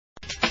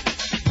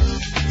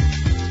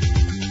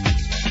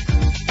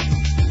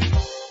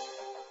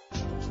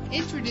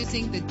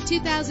Introducing the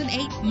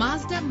 2008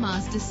 Mazda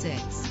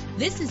MAZDA6.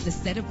 This is the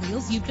set of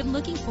wheels you've been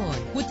looking for,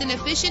 with an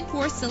efficient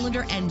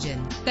 4-cylinder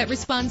engine that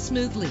responds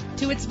smoothly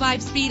to its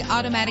 5-speed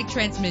automatic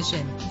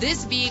transmission.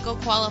 This vehicle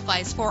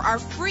qualifies for our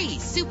free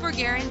Super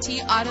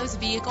Guarantee Autos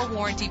Vehicle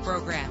Warranty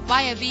Program.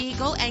 Buy a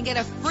vehicle and get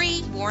a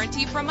free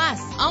warranty from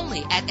us,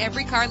 only at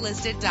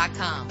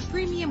everycarlisted.com.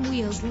 Premium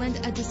wheels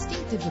lend a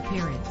distinctive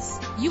appearance.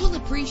 You will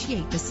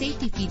appreciate the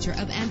safety feature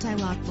of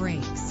anti-lock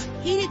brakes.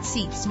 Heated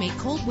seats make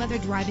cold weather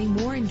driving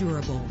more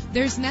endurable.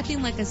 There's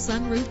nothing like a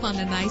sunroof on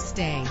a nice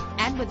day.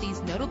 And with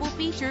these notable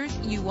features,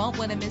 you won't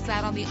want to miss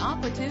out on the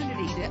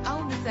opportunity to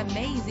own this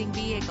amazing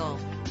vehicle.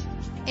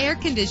 Air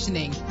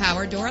conditioning,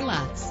 power door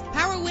locks,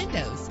 power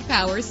windows,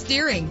 power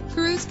steering,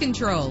 cruise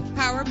control,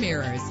 power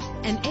mirrors,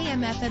 and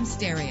AM/FM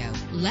stereo.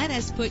 Let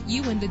us put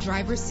you in the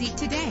driver's seat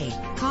today.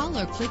 Call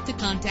or click to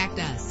contact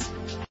us.